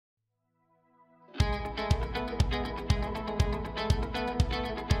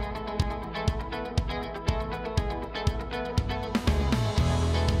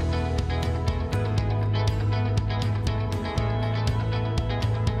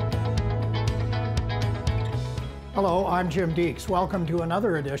Hello, I'm Jim Deeks. Welcome to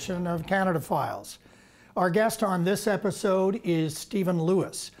another edition of Canada Files. Our guest on this episode is Stephen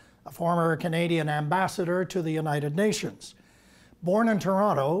Lewis, a former Canadian ambassador to the United Nations. Born in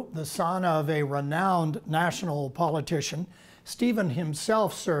Toronto, the son of a renowned national politician, Stephen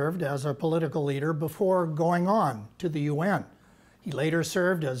himself served as a political leader before going on to the UN. He later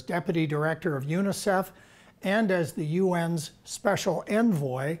served as Deputy Director of UNICEF and as the UN's Special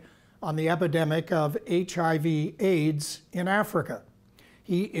Envoy on the epidemic of HIV/AIDS in Africa.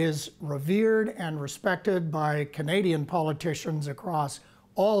 He is revered and respected by Canadian politicians across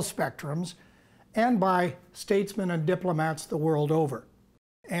all spectrums and by statesmen and diplomats the world over.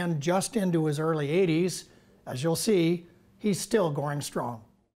 And just into his early 80s, as you'll see, he's still going strong.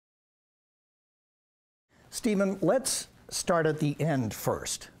 Stephen, let's start at the end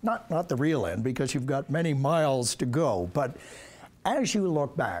first. Not the real end, because you've got many miles to go, but as you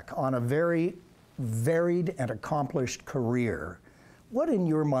look back on a very varied and accomplished career, what in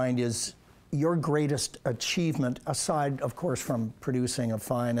your mind is your greatest achievement, aside, of course, from producing a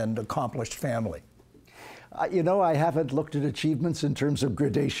fine and accomplished family? You know, I haven't looked at achievements in terms of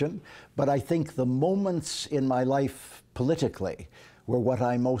gradation, but I think the moments in my life politically were what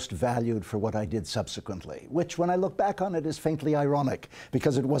I most valued for what I did subsequently, which, when I look back on it, is faintly ironic,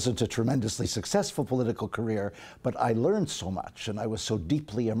 because it wasn't a tremendously successful political career, but I learned so much, and I was so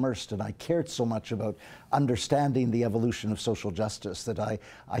deeply immersed, and I cared so much about understanding the evolution of social justice that I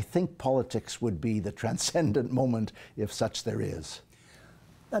think politics would be the transcendent moment, if such there is.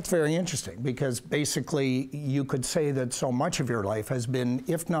 That's very interesting, because basically you could say that so much of your life has been,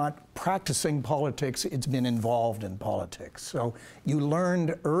 if not practicing politics, it's been involved in politics. So you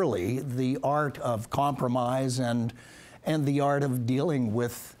learned early the art of compromise and the art of dealing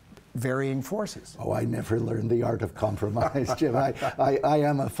with varying forces. Oh, I never learned the art of compromise, Jim. I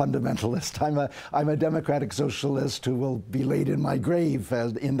am a fundamentalist. I'm a democratic socialist who will be laid in my grave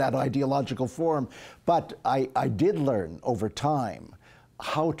in that ideological form. But I did learn over time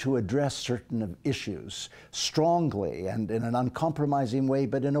how to address certain issues strongly and in an uncompromising way,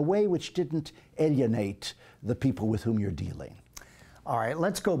 but in a way which didn't alienate the people with whom you're dealing. All right,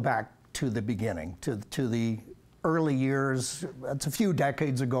 let's go back to the beginning, to the early years. That's a few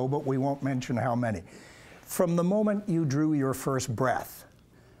decades ago, but we won't mention how many. From the moment you drew your first breath,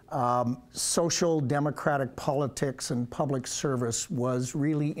 social democratic politics and public service was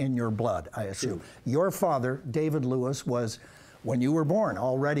really in your blood, I assume. Your father, David Lewis, was, when you were born,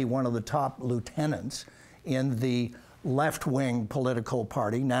 already one of the top lieutenants in the left-wing political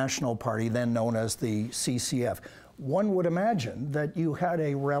party, National Party, then known as the CCF. One would imagine that you had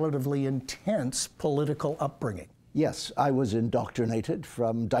a relatively intense political upbringing. Yes, I was indoctrinated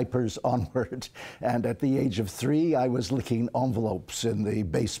from diapers onward, and at the age of 3, I was licking envelopes in the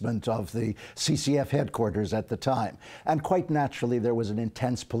basement of the CCF headquarters at the time. And quite naturally, there was an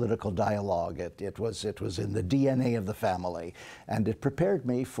intense political dialogue. It was in the DNA of the family, and it prepared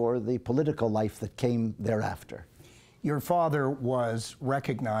me for the political life that came thereafter. Your father was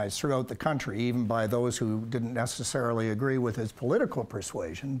recognized throughout the country, even by those who didn't necessarily agree with his political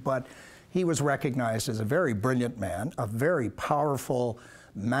persuasion, but he was recognized as a very brilliant man, a very powerful,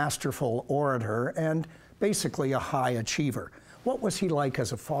 masterful orator, and basically a high achiever. What was he like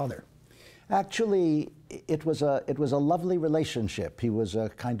as a father? Actually, it was a lovely relationship. He was a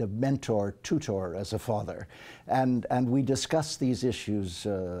kind of mentor, tutor as a father. And we discussed these issues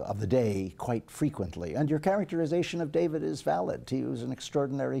of the day quite frequently. And your characterization of David is valid. He was an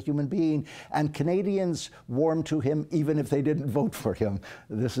extraordinary human being, and Canadians warmed to him even if they didn't vote for him.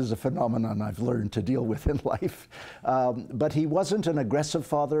 This is a phenomenon I've learned to deal with in life. But he wasn't an aggressive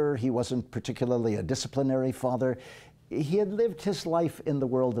father. He wasn't particularly a disciplinary father. He had lived his life in the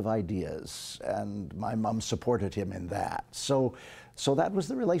world of ideas, and my mom supported him in that. So that was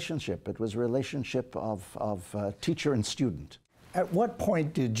the relationship. It was a relationship of teacher and student. At what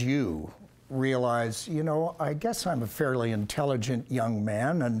point did you realize, you know, I guess I'm a fairly intelligent young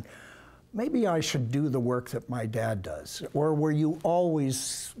man, and maybe I should do the work that my dad does? Or were you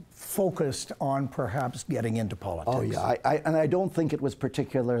always focused on perhaps getting into politics? Oh yeah, and I don't think it was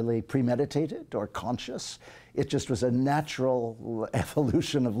particularly premeditated or conscious. It just was a natural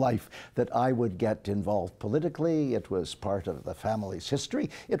evolution of life that I would get involved politically. It was part of the family's history.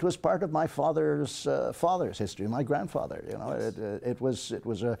 It was part of my father's history, my grandfather. You know, it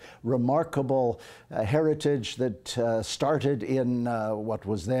was a remarkable heritage that started in what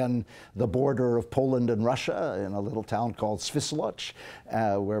was then the border of Poland and Russia, in a little town called Swisłocz,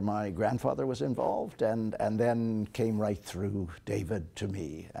 where my grandfather was involved, and then came right through David to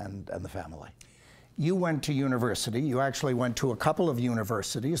me and the family. You went to university. You actually went to a couple of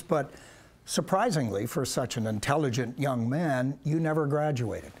universities, but Surprisingly, for such an intelligent young man, you never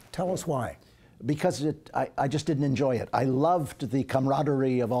graduated. Tell us why. Because I just didn't enjoy it. I loved the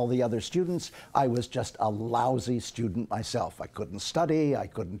camaraderie of all the other students. I was just a lousy student myself. I couldn't study, I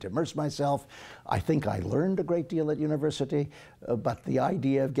couldn't immerse myself. I think I learned a great deal at university, but the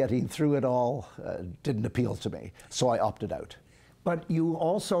idea of getting through it all didn't appeal to me, so I opted out. But you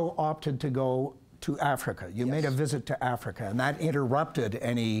also opted to go to Africa. You Yes. made a visit to Africa, and that interrupted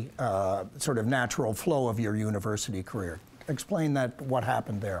any sort of natural flow of your university career. Explain that, what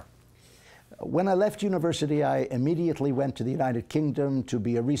happened there. When I left university, I immediately went to the United Kingdom to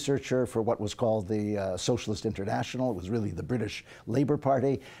be a researcher for what was called the Socialist International. It was really the British Labour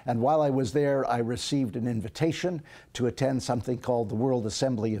Party. And while I was there, I received an invitation to attend something called the World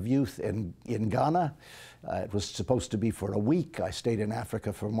Assembly of Youth in Ghana. It was supposed to be for a week. I stayed in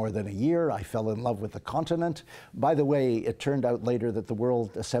Africa for more than a year. I fell in love with the continent. By the way, it turned out later that the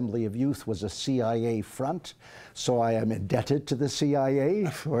World Assembly of Youth was a CIA front, so I am indebted to the CIA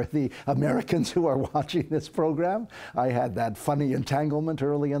for the Americans who are watching this program. I had that funny entanglement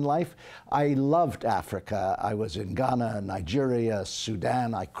early in life. I loved Africa. I was in Ghana, Nigeria,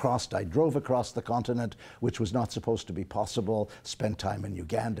 Sudan. I drove across the continent, which was not supposed to be possible, spent time in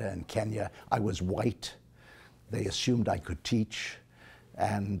Uganda and Kenya. I was white. They assumed I could teach,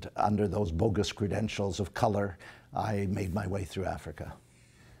 and under those bogus credentials of color, I made my way through Africa.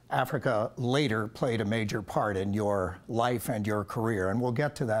 Africa later played a major part in your life and your career, and we'll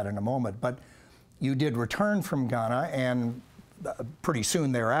get to that in a moment. But you did return from Ghana and pretty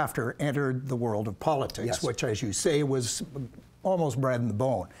soon thereafter entered the world of politics, Yes. which, as you say, was almost bred in the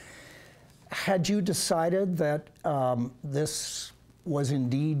bone. Had you decided that this was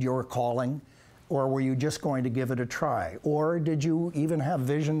indeed your calling? Or were you just going to give it a try? Or did you even have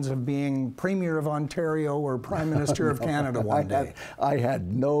visions of being Premier of Ontario or Prime Minister of Canada one day? I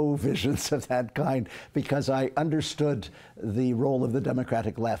had no visions of that kind because I understood the role of the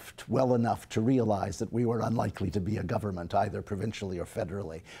Democratic left well enough to realize that we were unlikely to be a government, either provincially or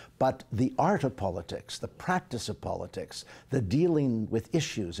federally. But the art of politics, the practice of politics, the dealing with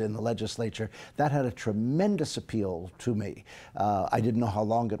issues in the legislature, that had a tremendous appeal to me. I didn't know how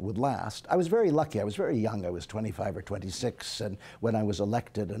long it would last. I was very lucky. I was very young. I was 25 or 26 and when I was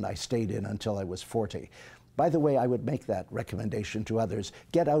elected, and I stayed in until I was 40. By the way, I would make that recommendation to others.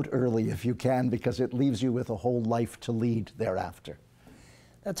 Get out early if you can, because it leaves you with a whole life to lead thereafter.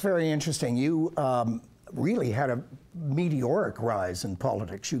 That's very interesting. You really had a meteoric rise in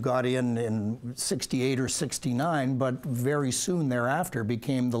politics. You got in 68 or 69, but very soon thereafter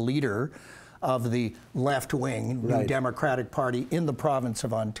became the leader of the left-wing New Democratic Party in the province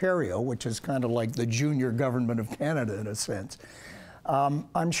of Ontario, which is kind of like the junior government of Canada in a sense.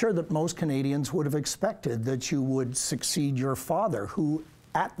 I'm sure that most Canadians would have expected that you would succeed your father, who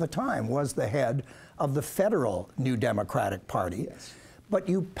at the time was the head of the federal New Democratic Party. Yes. But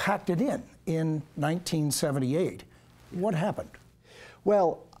you packed it in 1978. What happened?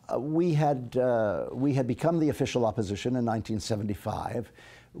 Well, we had become the official opposition in 1975.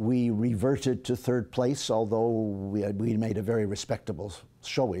 We reverted to third place, although we made a very respectable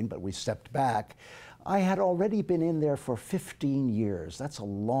showing, but we stepped back. I had already been in there for 15 years. That's a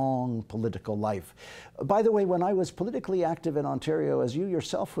long political life. By the way, when I was politically active in Ontario, as you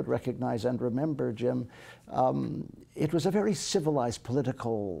yourself would recognize and remember, Jim, it was a very civilized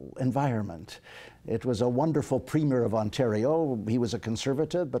political environment. It was a wonderful Premier of Ontario. He was a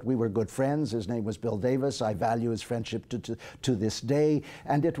conservative, but we were good friends. His name was Bill Davis. I value his friendship to this day.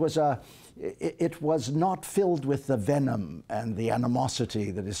 And it was not filled with the venom and the animosity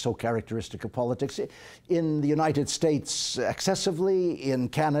that is so characteristic of politics. In the United States, excessively. In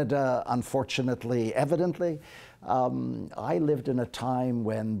Canada, unfortunately, evidently. I lived in a time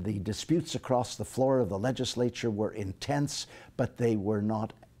when the disputes across the floor of the legislature were intense, but they were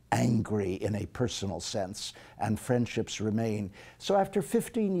not angry in a personal sense, and friendships remain. So after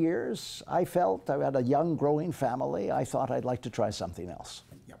 15 years, I felt I had a young, growing family. I thought I'd like to try something else.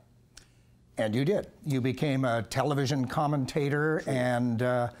 Yep. And you did. You became a television commentator, and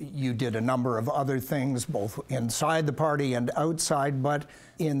you did a number of other things, both inside the party and outside. But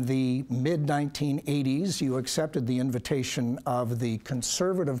in the mid-1980s, you accepted the invitation of the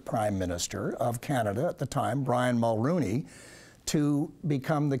Conservative Prime Minister of Canada at the time, Brian Mulroney, to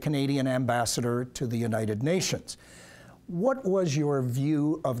become the Canadian ambassador to the United Nations. What was your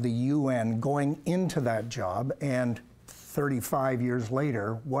view of the UN going into that job, and 35 years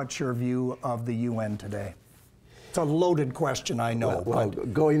later, what's your view of the UN today? It's a loaded question, I know. Well,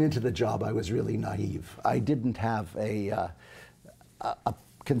 going into the job, I was really naive. I didn't have a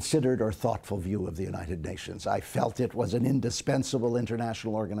considered or thoughtful view of the United Nations. I felt it was an indispensable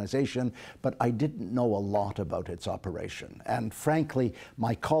international organization, but I didn't know a lot about its operation. And frankly,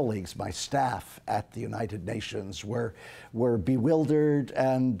 my colleagues, my staff at the United Nations were bewildered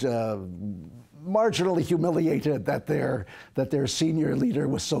and marginally humiliated that their senior leader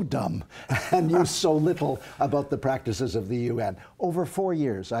was so dumb and knew so little about the practices of the UN. Over 4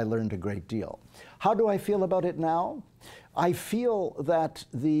 years, I learned a great deal. How do I feel about it now? I feel that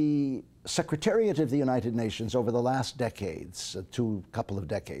the Secretariat of the United Nations over the last decades, couple of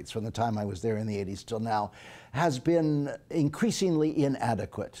decades, from the time I was there in the 80s till now, has been increasingly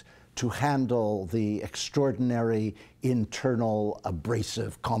inadequate to handle the extraordinary internal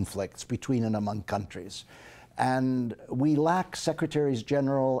abrasive conflicts between and among countries. And we lack secretaries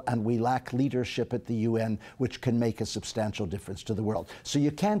general and we lack leadership at the UN, which can make a substantial difference to the world. So you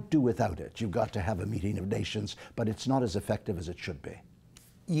can't do without it. You've got to have a meeting of nations, but it's not as effective as it should be.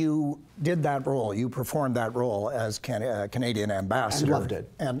 You did that role, you performed that role as Canadian ambassador. And loved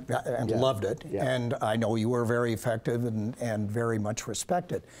it. And loved it. Yeah. And I know you were very effective and very much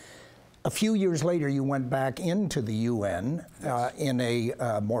respected. A few years later, you went back into the UN in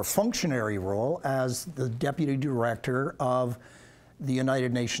a more functionary role as the Deputy Director of the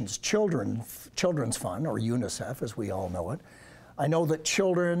United Nations Children's Fund, or UNICEF, as we all know it. I know that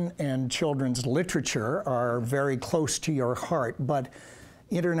children and children's literature are very close to your heart, but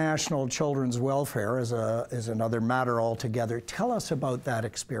international children's welfare is another matter altogether. Tell us about that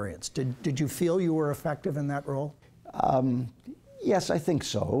experience. Did you feel you were effective in that role? Yes, I think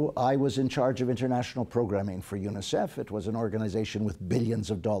so. I was in charge of international programming for UNICEF. It was an organization with billions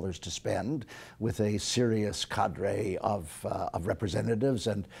of dollars to spend, with a serious cadre of representatives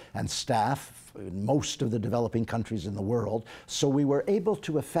and staff in most of the developing countries in the world. So we were able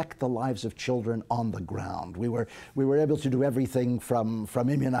to affect the lives of children on the ground. We were able to do everything from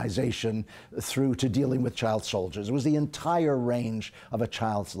immunization through to dealing with child soldiers. It was the entire range of a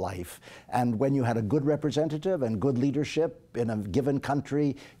child's life. And when you had a good representative and good leadership in a given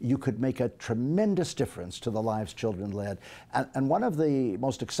country, you could make a tremendous difference to the lives children led. And one of the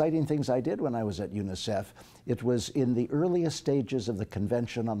most exciting things I did when I was at UNICEF, it was in the earliest stages of the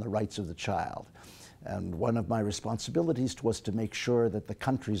Convention on the Rights of the Child. And one of my responsibilities was to make sure that the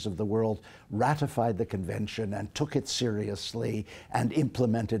countries of the world ratified the convention and took it seriously and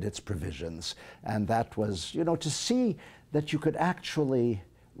implemented its provisions. And that was, you know, to see that you could actually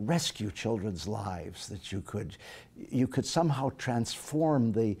rescue children's lives, that you could somehow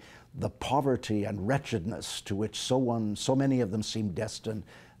transform the poverty and wretchedness to which so many of them seemed destined.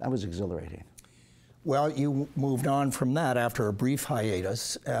 That was exhilarating. Well, you moved on from that after a brief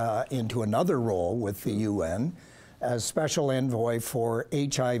hiatus into another role with the UN as Special Envoy for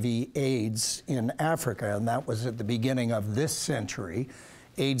HIV/AIDS in Africa, and that was at the beginning of this century.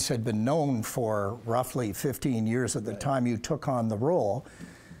 AIDS had been known for roughly 15 years at the time you took on the role.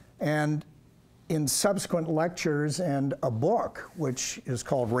 And in subsequent lectures and a book, which is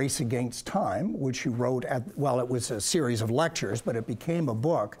called Race Against Time, which you wrote well, it was a series of lectures, but it became a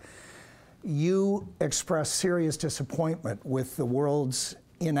book, you expressed serious disappointment with the world's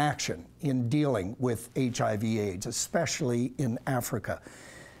inaction in dealing with HIV/AIDS, especially in Africa.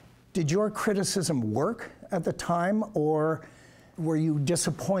 Did your criticism work at the time, or were you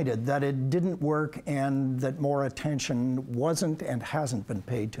disappointed that it didn't work and that more attention wasn't and hasn't been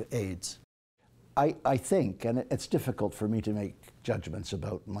paid to AIDS? I think, and it's difficult for me to make judgments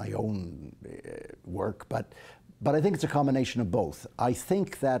about my own work, but I think it's a combination of both. I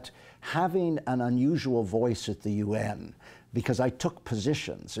think that having an unusual voice at the UN, because I took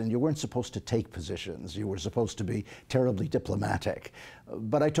positions, and you weren't supposed to take positions, you were supposed to be terribly diplomatic,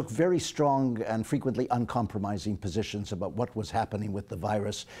 but I took very strong and frequently uncompromising positions about what was happening with the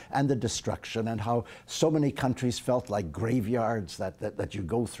virus and the destruction, and how so many countries felt like graveyards that you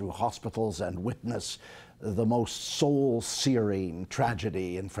go through hospitals and witness the most soul-searing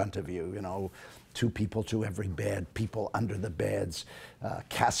tragedy in front of you, you know. 2 people to every bed, people under the beds,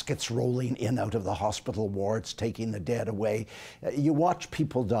 caskets rolling in out of the hospital wards, taking the dead away. You watch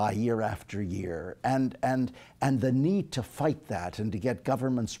people die year after year, and the need to fight that and to get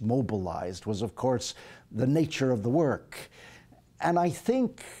governments mobilized was, of course, the nature of the work. And I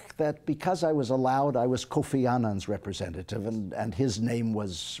think that because I was allowed, I was Kofi Annan's representative, and his name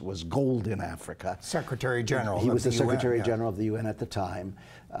was gold in Africa. Secretary General. He was the Secretary UN, General of the UN at the time.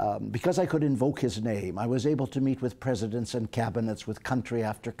 Because I could invoke his name, I was able to meet with presidents and cabinets, with country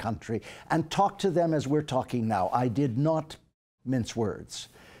after country, and talk to them as we're talking now. I did not mince words.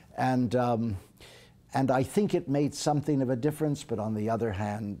 And I think it made something of a difference, but on the other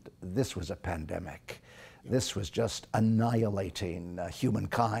hand, this was a pandemic. This was just annihilating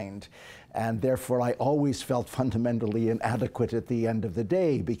humankind. And therefore, I always felt fundamentally inadequate at the end of the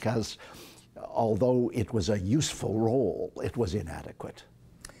day because although it was a useful role, it was inadequate.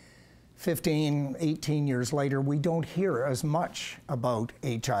 15, 18 years later, we don't hear as much about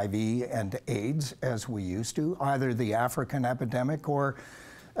HIV and AIDS as we used to, either the African epidemic or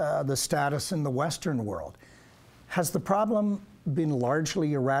the status in the Western world. Has the problem been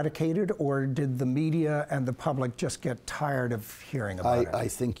largely eradicated, or did the media and the public just get tired of hearing about it? I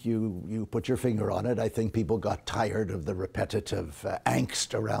think you put your finger on it. I think people got tired of the repetitive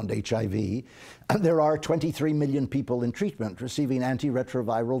angst around HIV. And there are 23 million people in treatment receiving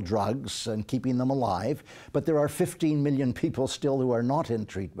antiretroviral drugs and keeping them alive, but there are 15 million people still who are not in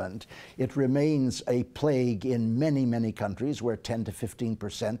treatment. It remains a plague in many, many countries where 10 to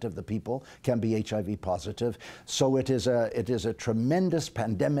 15% of the people can be HIV positive. So it is a tremendous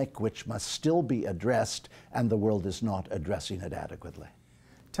pandemic which must still be addressed, and the world is not addressing it adequately.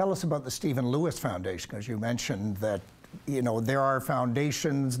 Tell us about the Stephen Lewis Foundation, because you mentioned that, you know, there are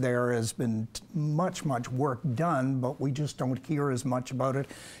foundations, there has been much work done, but we just don't hear as much about it.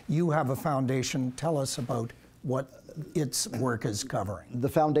 You have a foundation. Tell us about what its work is covering. The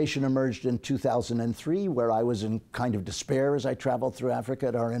foundation emerged in 2003, where I was in kind of despair as I traveled through Africa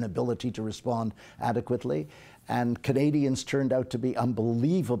at our inability to respond adequately. And Canadians turned out to be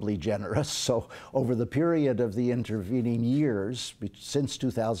unbelievably generous. So over the period of the intervening years, since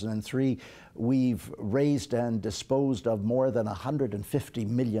 2003, we've raised and disposed of more than $150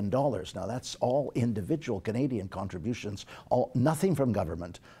 million. Now that's all individual Canadian contributions, nothing from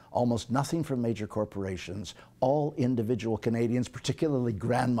government, almost nothing from major corporations, all individual Canadians, particularly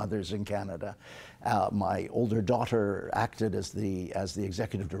grandmothers in Canada. My older daughter acted as the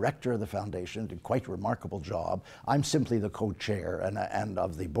executive director of the foundation, did quite a remarkable job. I'm simply the co-chair and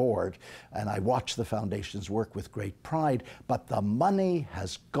of the board, and I watch the foundation's work with great pride, but the money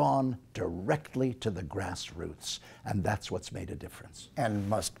has gone directly to the grassroots, and that's what's made a difference. And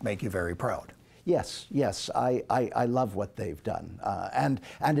must make you very proud. Yes, I love what they've done. And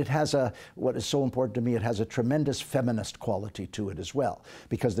it has what is so important to me, it has a tremendous feminist quality to it as well,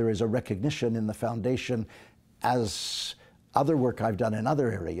 because there is a recognition in the foundation, as other work I've done in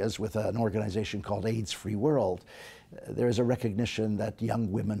other areas with an organization called AIDS Free World, there is a recognition that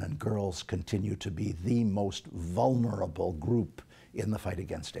young women and girls continue to be the most vulnerable group in the fight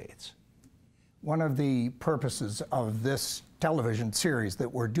against AIDS. One of the purposes of this television series that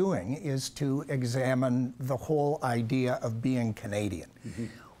we're doing is to examine the whole idea of being Canadian. Mm-hmm.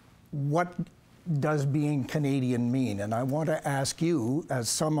 What does being Canadian mean? And I want to ask you, as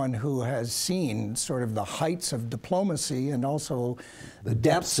someone who has seen sort of the heights of diplomacy and also the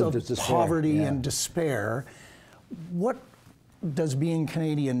depths of poverty and despair, what does being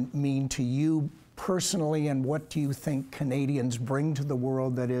Canadian mean to you personally, and what do you think Canadians bring to the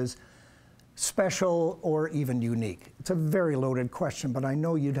world that is special or even unique? It's a very loaded question, but I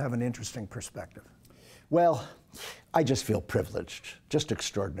know you'd have an interesting perspective. Well, I just feel privileged, just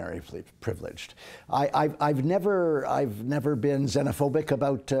extraordinarily privileged. I've never been xenophobic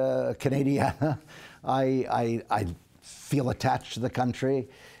about Canadiana. I feel attached to the country.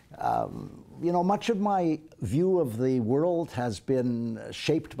 You know, much of my view of the world has been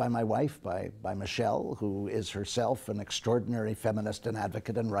shaped by my wife, by Michelle, who is herself an extraordinary feminist and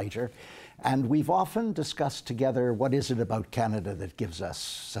advocate and writer. And we've often discussed together, what is it about Canada that gives us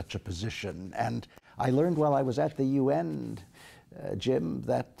such a position? And I learned while I was at the UN, Jim,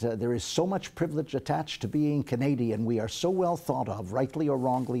 that there is so much privilege attached to being Canadian. We are so well thought of, rightly or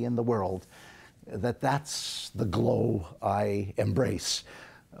wrongly, in the world, that that's the glow I embrace.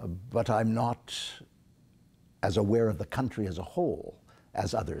 But I'm not as aware of the country as a whole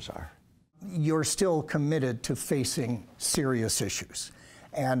as others are. You're still committed to facing serious issues.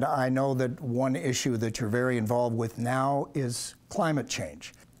 And I know that one issue that you're very involved with now is climate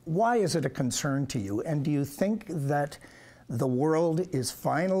change. Why is it a concern to you? And do you think that the world is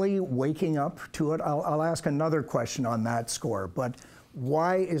finally waking up to it? I'll ask another question on that score, but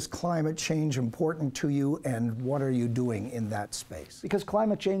why is climate change important to you, and what are you doing in that space? Because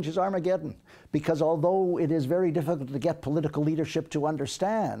climate change is Armageddon. Because although it is very difficult to get political leadership to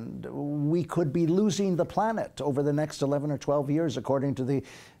understand, we could be losing the planet over the next 11 or 12 years, according to the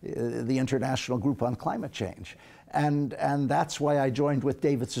International Group on Climate Change. And that's why I joined with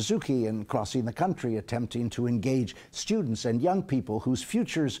David Suzuki in Crossing the Country, attempting to engage students and young people whose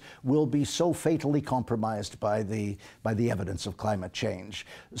futures will be so fatally compromised by the evidence of climate change.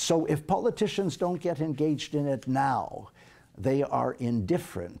 So if politicians don't get engaged in it now, they are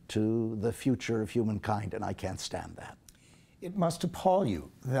indifferent to the future of humankind, and I can't stand that. It must appall you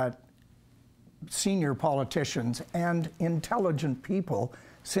that senior politicians and intelligent people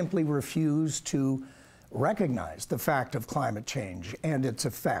simply refuse to recognize the fact of climate change and its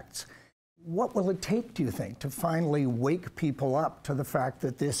effects. What will it take, do you think, to finally wake people up to the fact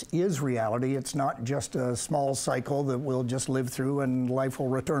that this is reality? It's not just a small cycle that we'll just live through and life will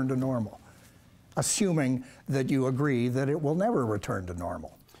return to normal, assuming that you agree that it will never return to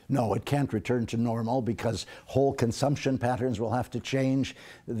normal. No, it can't return to normal because whole consumption patterns will have to change.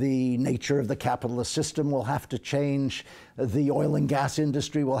 The nature of the capitalist system will have to change. The oil and gas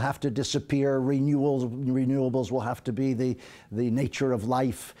industry will have to disappear. Renewables will have to be the nature of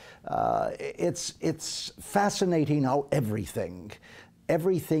life. It's fascinating how everything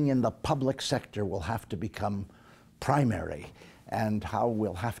in the public sector will have to become primary, and how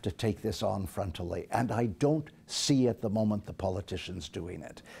we'll have to take this on frontally. And I don't see at the moment the politicians doing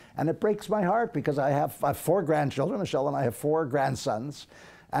it. And it breaks my heart because I have 4 grandchildren, Michelle and I have 4 grandsons,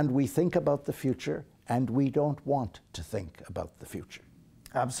 and we think about the future, and we don't want to think about the future.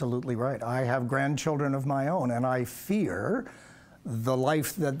 Absolutely right. I have grandchildren of my own, and I fear the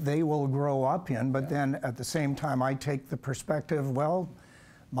life that they will grow up in, but then at the same time I take the perspective, well,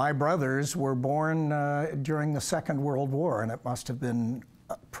 my brothers were born during the Second World War, and it must have been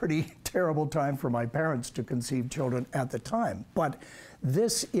a pretty terrible time for my parents to conceive children at the time. But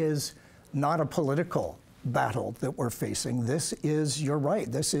this is not a political battle that we're facing. This is, you're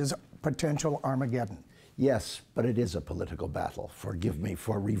right, this is potential Armageddon. Yes, but it is a political battle. Forgive me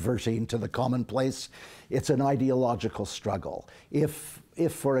for reverting to the commonplace. It's an ideological struggle. If,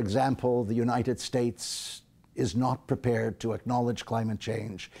 for example, the United States is not prepared to acknowledge climate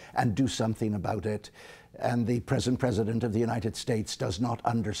change and do something about it, and the present President of the United States does not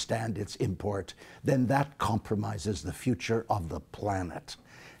understand its import, then that compromises the future of the planet.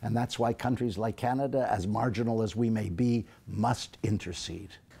 And that's why countries like Canada, as marginal as we may be, must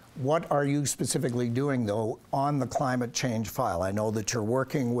intercede. What are you specifically doing, though, on the climate change file? I know that you're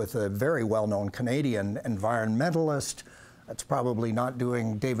working with a very well-known Canadian environmentalist. That's probably not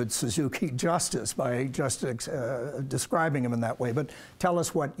doing David Suzuki justice by just describing him in that way, but tell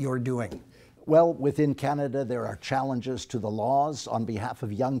us what you're doing. Well, within Canada, there are challenges to the laws on behalf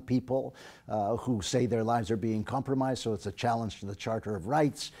of young people who say their lives are being compromised, so it's a challenge to the Charter of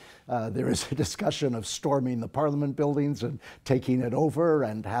Rights. There is a discussion of storming the Parliament buildings and taking it over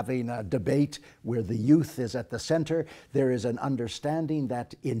and having a debate where the youth is at the center. There is an understanding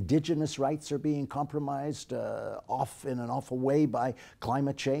that Indigenous rights are being compromised off in an awful way by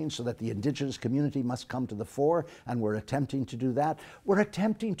climate change, so that the Indigenous community must come to the fore, and we're attempting to do that. We're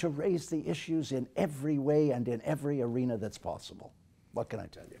attempting to raise the issues in every way and in every arena that's possible. What can I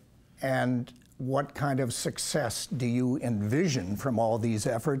tell you? And what kind of success do you envision from all these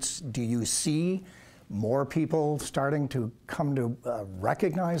efforts? Do you see more people starting to come to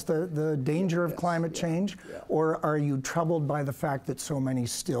recognize the danger of climate change? Yeah. Or are you troubled by the fact that so many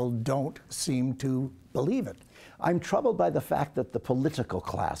still don't seem to believe it? I'm troubled by the fact that the political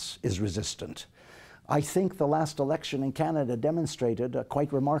class is resistant. I think the last election in Canada demonstrated a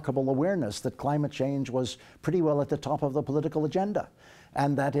quite remarkable awareness that climate change was pretty well at the top of the political agenda,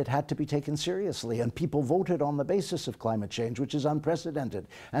 and that it had to be taken seriously. And people voted on the basis of climate change, which is unprecedented.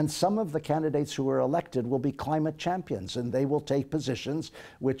 And some of the candidates who were elected will be climate champions, and they will take positions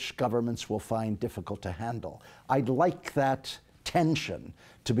which governments will find difficult to handle. I'd like that tension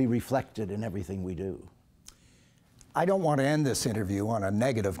to be reflected in everything we do. I don't want to end this interview on a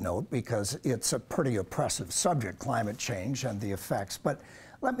negative note because it's a pretty oppressive subject, climate change and the effects. But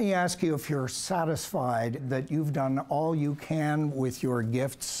let me ask you if you're satisfied that you've done all you can with your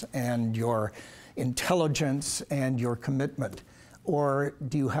gifts and your intelligence and your commitment, or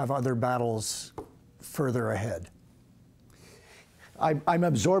do you have other battles further ahead? I'm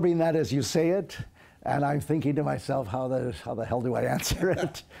absorbing that as you say it, and I'm thinking to myself, how the hell do I answer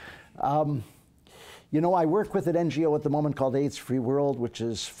it? You know, I work with an NGO at the moment called AIDS Free World, which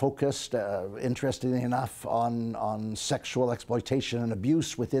is focused, interestingly enough, on sexual exploitation and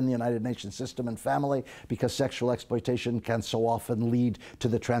abuse within the United Nations system and family, because sexual exploitation can so often lead to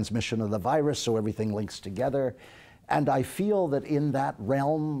the transmission of the virus, so everything links together. And I feel that in that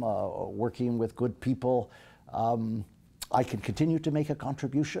realm, working with good people, I can continue to make a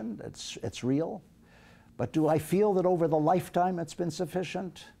contribution. It's real. But do I feel that over the lifetime it's been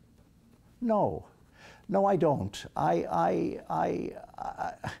sufficient? No. No, I don't. I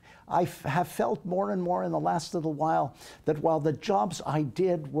have felt more and more in the last little while that while the jobs I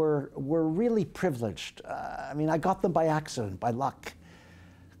did were really privileged, I mean, I got them by accident, by luck,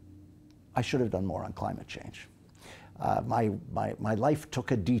 I should have done more on climate change. My life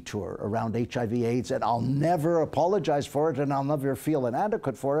took a detour around HIV/AIDS, and I'll never apologize for it, and I'll never feel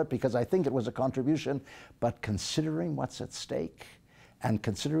inadequate for it, because I think it was a contribution. But considering what's at stake, and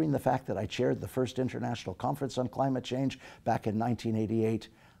considering the fact that I chaired the first international conference on climate change back in 1988,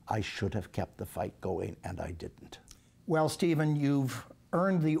 I should have kept the fight going, and I didn't. Well, Stephen, you've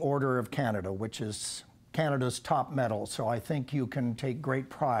earned the Order of Canada, which is Canada's top medal, so I think you can take great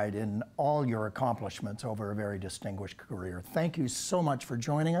pride in all your accomplishments over a very distinguished career. Thank you so much for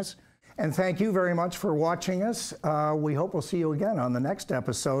joining us, and thank you very much for watching us. We hope we'll see you again on the next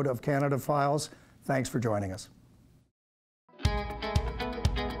episode of Canada Files. Thanks for joining us.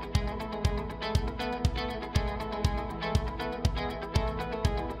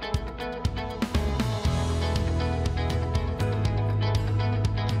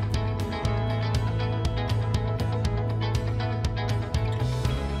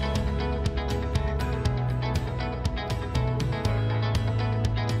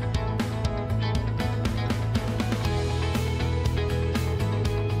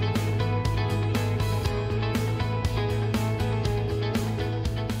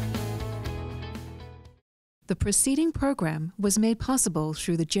 The preceding program was made possible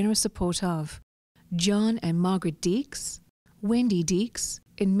through the generous support of John and Margaret Deeks, Wendy Deeks,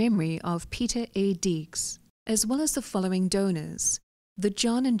 in memory of Peter A. Deeks, as well as the following donors: the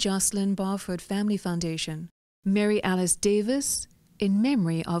John and Jocelyn Barford Family Foundation, Mary Alice Davis, in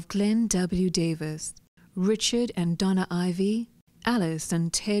memory of Glenn W. Davis, Richard and Donna Ivy, Alice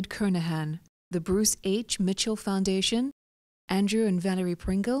and Ted Kernahan, the Bruce H. Mitchell Foundation, Andrew and Valerie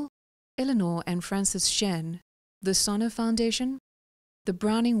Pringle, Eleanor and Francis Shen, the Sonner Foundation, the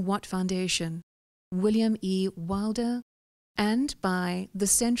Browning Watt Foundation, William E. Wilder, and by the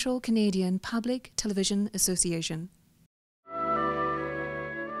Central Canadian Public Television Association.